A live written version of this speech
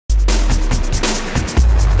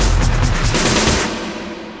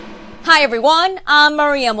Hi everyone, I'm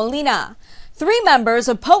Maria Molina. 3 members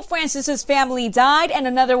of Pope Francis's family died and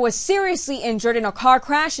another was seriously injured in a car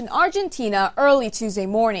crash in Argentina early Tuesday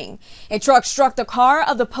morning. A truck struck the car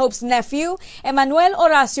of the Pope's nephew, Emmanuel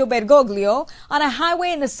Horacio Bergoglio, on a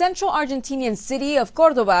highway in the central Argentinian city of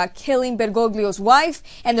Cordoba, killing Bergoglio's wife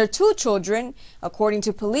and their 2 children. According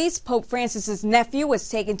to police, Pope Francis's nephew was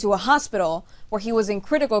taken to a hospital where he was in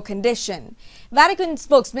critical condition. Vatican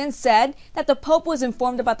spokesman said that the Pope was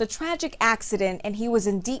informed about the tragic accident and he was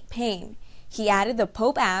in deep pain. He added the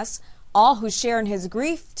Pope asks all who share in his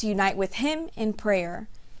grief to unite with him in prayer.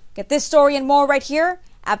 Get this story and more right here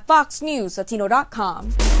at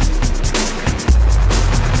foxnewslatino.com.